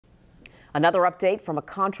Another update from a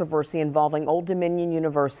controversy involving Old Dominion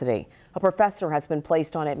University. A professor has been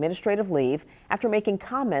placed on administrative leave after making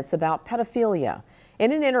comments about pedophilia.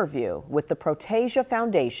 In an interview with the Protegia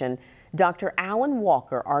Foundation, Dr. Allyn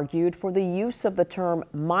Walker argued for the use of the term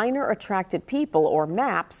minor attracted people, or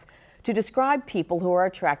MAPS, to describe people who are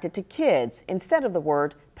attracted to kids instead of the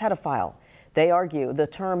word pedophile. They argue the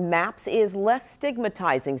term MAPS is less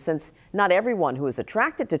stigmatizing since not everyone who is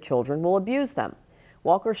attracted to children will abuse them.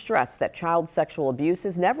 Walker stressed that child sexual abuse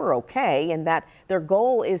is never okay and that their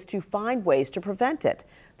goal is to find ways to prevent it.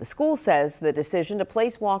 The school says the decision to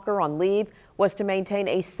place Walker on leave was to maintain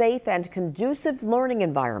a safe and conducive learning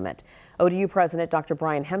environment. ODU President Dr.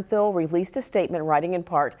 Brian Hemphill released a statement writing in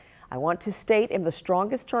part, "I want to state in the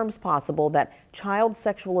strongest terms possible that child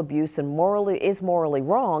sexual abuse is morally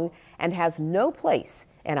wrong and has no place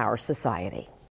in our society."